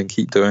try and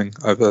keep doing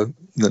over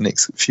the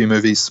next few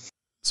movies.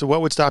 So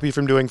what would stop you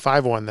from doing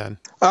 5:1 then?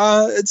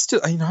 It's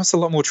just, it's a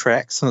lot more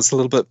tracks and it's a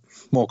little bit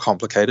more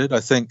complicated. I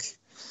think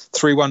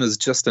 3:1 is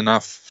just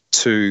enough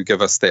to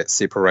give us that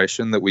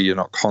separation, that we are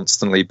not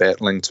constantly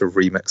battling to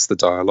remix the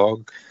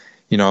dialogue.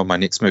 You know, my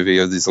next movie,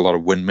 there's a lot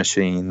of wind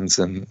machines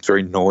and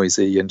very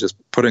noisy, and just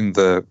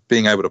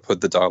being able to put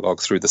the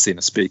dialogue through the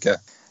center speaker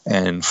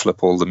and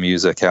flip all the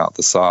music out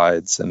the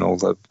sides and all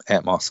the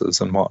atmoses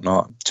and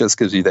whatnot just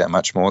gives you that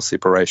much more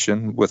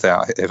separation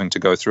without having to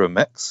go through a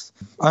mix.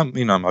 I'm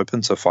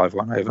open to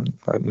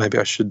 5:1. Maybe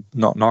I should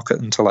not knock it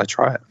until I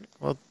try it.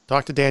 Well,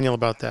 talk to Daniel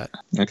about that.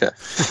 Okay.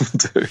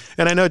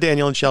 And I know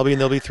Daniel and Shelby,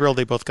 and they'll be thrilled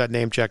they both got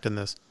name checked in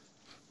this.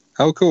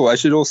 Oh, cool. I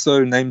should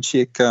also name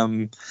check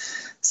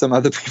some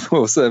other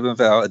people, some of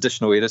our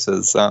additional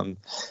editors, Alan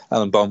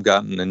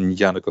Baumgarten and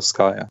Jana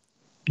Goskaya.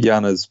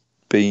 Jana's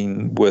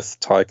been with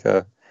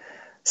Taika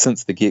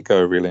since the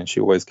get-go, really, and she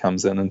always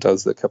comes in and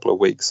does a couple of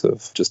weeks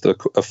of just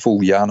a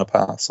full Jana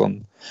pass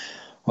on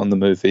the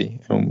movie.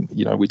 And,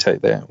 we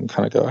take that and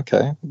kind of go,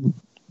 okay,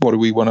 what do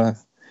we want to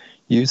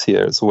use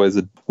here? It's always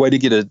a way to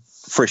get a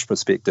fresh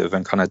perspective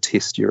and kind of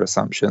test your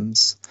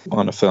assumptions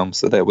on a film.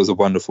 So that was a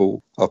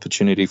wonderful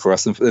opportunity for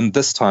us. And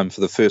this time,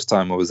 for the first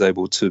time, I was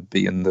able to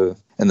be in the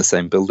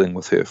same building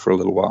with her for a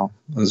little while.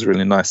 It was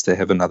really nice to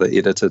have another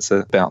editor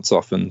to bounce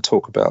off and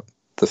talk about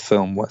the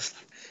film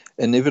with.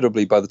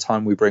 Inevitably, by the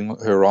time we bring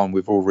her on,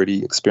 we've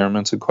already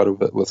experimented quite a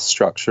bit with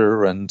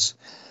structure and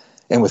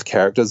and with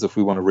characters if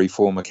we want to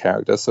reform a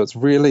character. So it's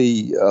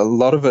really, a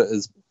lot of it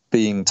is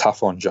being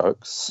tough on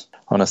jokes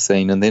on a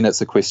scene, and then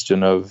it's a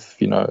question of,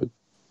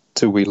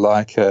 do we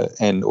like it,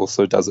 and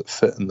also does it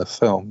fit in the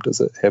film?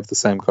 Does it have the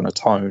same kind of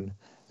tone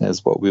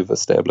as what we've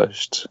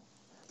established?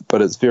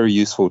 But it's very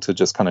useful to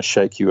just kind of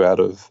shake you out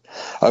of.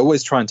 I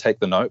always try and take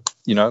the note,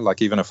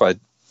 like even if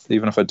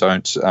I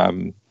don't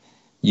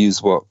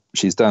use what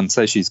she's done,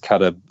 say she's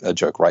cut a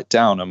joke right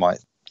down, I might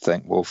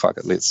think, well, fuck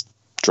it, let's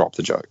drop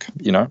the joke.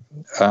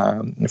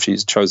 If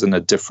she's chosen a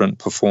different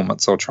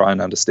performance, I'll try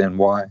and understand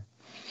why.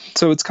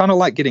 So it's kind of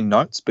like getting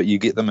notes, but you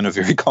get them in a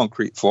very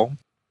concrete form.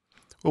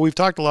 Well, we've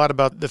talked a lot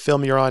about the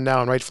film you're on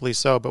now, and rightfully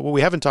so, but what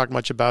we haven't talked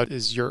much about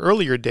is your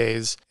earlier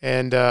days.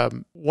 And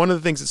one of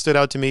the things that stood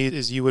out to me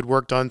is you had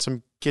worked on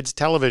some kids'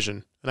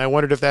 television, and I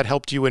wondered if that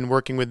helped you in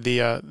working with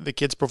the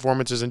kids'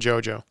 performances in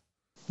JoJo.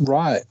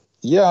 Right.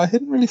 Yeah, I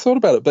hadn't really thought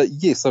about it, but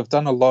yes, I've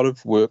done a lot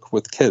of work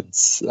with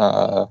kids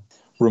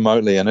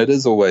remotely, and it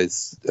is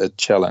always a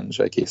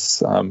challenge, I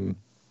guess.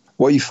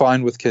 What you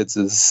find with kids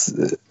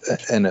is,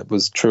 and it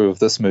was true of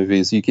this movie,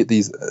 is you get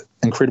these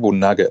incredible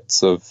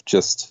nuggets of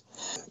just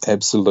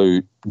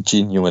absolute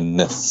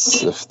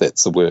genuineness, if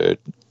that's a word,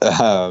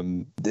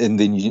 and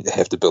then you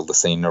have to build the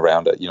scene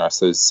around it.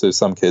 So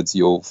some kids,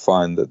 you'll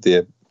find that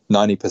they're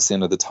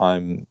 90% of the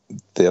time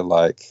they're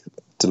like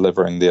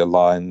delivering their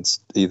lines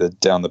either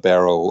down the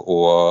barrel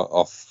or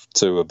off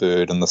to a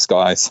bird in the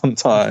sky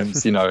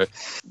sometimes,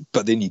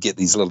 but then you get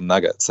these little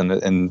nuggets,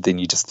 and then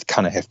you just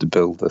kind of have to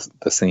build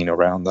the scene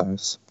around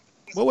those.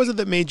 What was it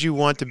that made you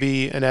want to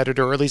be an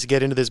editor, or at least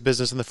get into this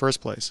business in the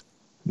first place?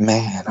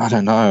 Man, I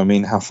don't know. I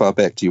mean, how far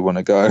back do you want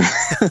to go?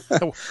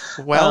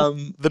 Well,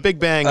 the Big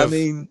Bang of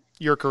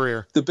your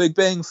career. The Big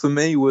Bang for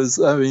me was,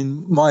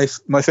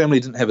 my family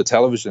didn't have a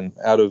television.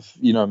 Out of,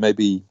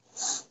 maybe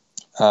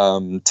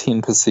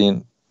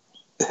 10%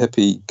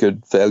 hippie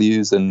good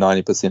values and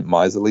 90%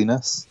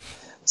 miserliness.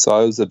 So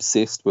I was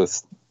obsessed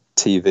with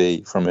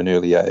TV from an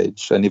early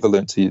age. I never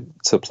learned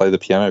to play the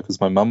piano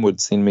because my mum would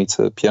send me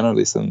to piano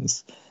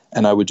lessons,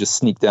 and I would just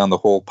sneak down the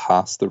hall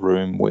past the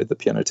room where the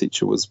piano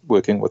teacher was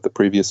working with the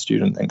previous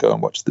student and go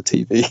and watch the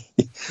TV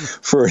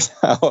for an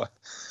hour.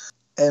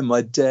 And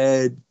my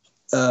dad,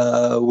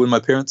 when my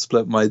parents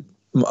split,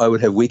 I would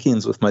have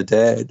weekends with my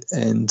dad,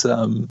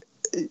 and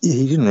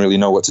he didn't really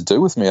know what to do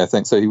with me, I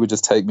think. So he would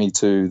just take me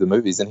to the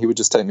movies, and he would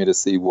just take me to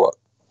see what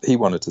he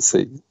wanted to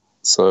see.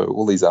 So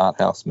all these art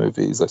house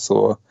movies, I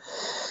saw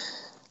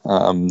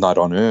Night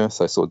on Earth,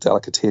 I saw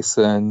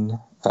Delicatessen.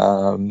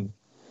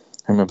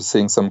 I remember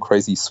seeing some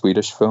crazy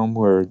Swedish film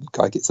where a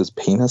guy gets his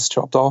penis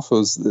chopped off.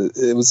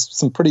 It was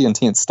some pretty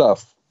intense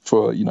stuff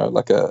for,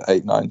 like a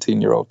 8, 9,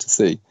 10-year-old to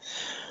see.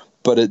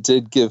 But it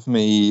did give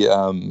me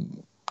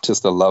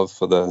just a love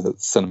for the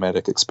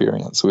cinematic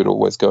experience. We'd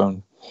always go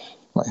and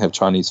have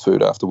Chinese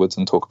food afterwards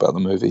and talk about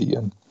the movie,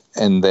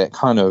 and that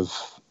kind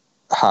of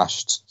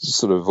hushed,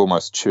 sort of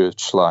almost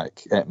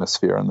church-like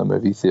atmosphere in the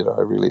movie theater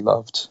I really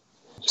loved.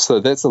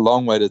 So that's a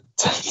long way to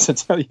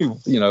tell you,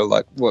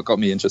 what got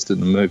me interested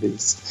in the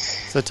movies.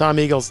 So Tom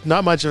Eagles,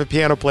 not much of a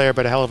piano player,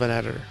 but a hell of an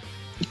editor.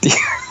 Yeah,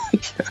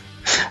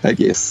 I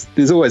guess.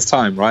 There's always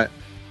time, right?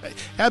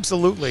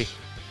 Absolutely.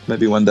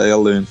 Maybe one day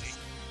I'll learn.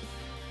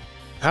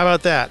 How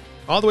about that?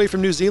 All the way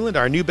from New Zealand,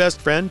 our new best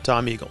friend,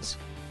 Tom Eagles.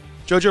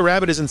 JoJo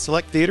Rabbit is in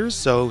select theaters,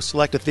 so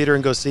select a theater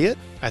and go see it.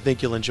 I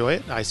think you'll enjoy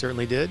it. I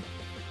certainly did.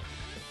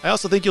 I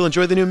also think you'll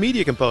enjoy the new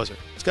Media Composer.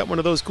 It's got one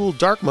of those cool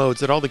dark modes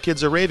that all the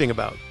kids are raving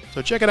about.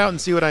 So check it out and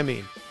see what I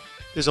mean.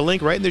 There's a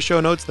link right in the show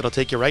notes that'll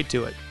take you right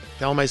to it.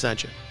 Tell them I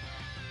sent you.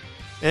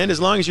 And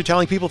as long as you're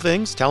telling people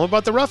things, tell them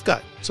about The Rough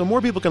Cut, so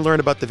more people can learn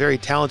about the very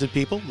talented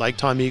people, like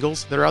Tom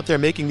Eagles, that are out there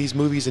making these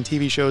movies and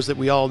TV shows that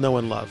we all know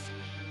and love.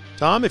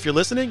 Tom, if you're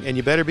listening, and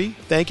you better be,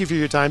 thank you for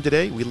your time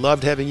today. We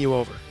loved having you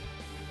over.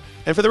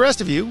 And for the rest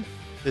of you,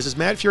 this is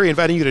Matt Fury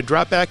inviting you to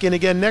drop back in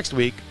again next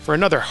week for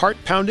another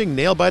heart-pounding,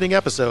 nail-biting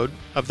episode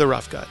of The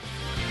Rough Cut.